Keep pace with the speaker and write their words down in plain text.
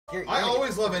Here, I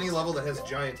always love any level that has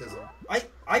giantism.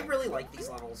 I really like these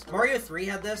levels. Mario 3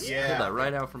 had this. Yeah. Pull that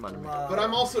right out from under me. But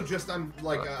I'm also just,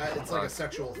 like, it's like a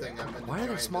sexual thing. I'm into Why are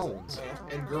there small giantism. ones?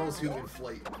 And girls who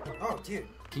inflate. Oh, dude.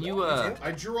 Can you,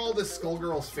 I drew all this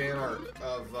Skullgirls fan art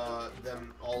of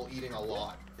them all eating a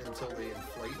lot until they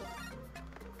inflate.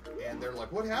 And they're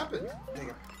like, what happened? There you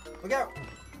go. Look out.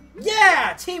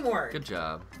 Yeah! Teamwork! Good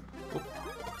job.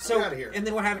 So, Get out of here. And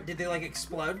then what happened? Did they, like,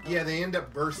 explode? Yeah, they end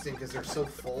up bursting because they're so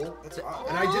full. That's, And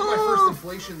I did my first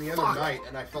inflation the other night,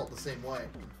 and I felt the same way.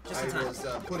 Just in time. I was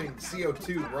putting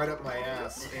CO2 right up my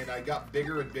ass, and I got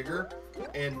bigger and bigger,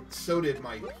 and so did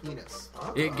my penis.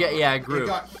 Yeah, it grew. It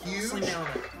got huge, Slim down.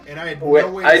 and I had Wait,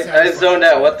 no way to I satisfy zoned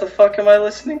out. What the fuck am I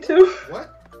listening to?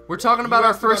 What? We're talking about You our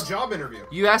asked about first job interview.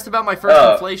 You asked about my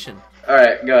first inflation.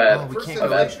 Alright, go ahead. Oh, we First can't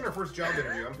inflation or first job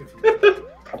interview? I'm confused.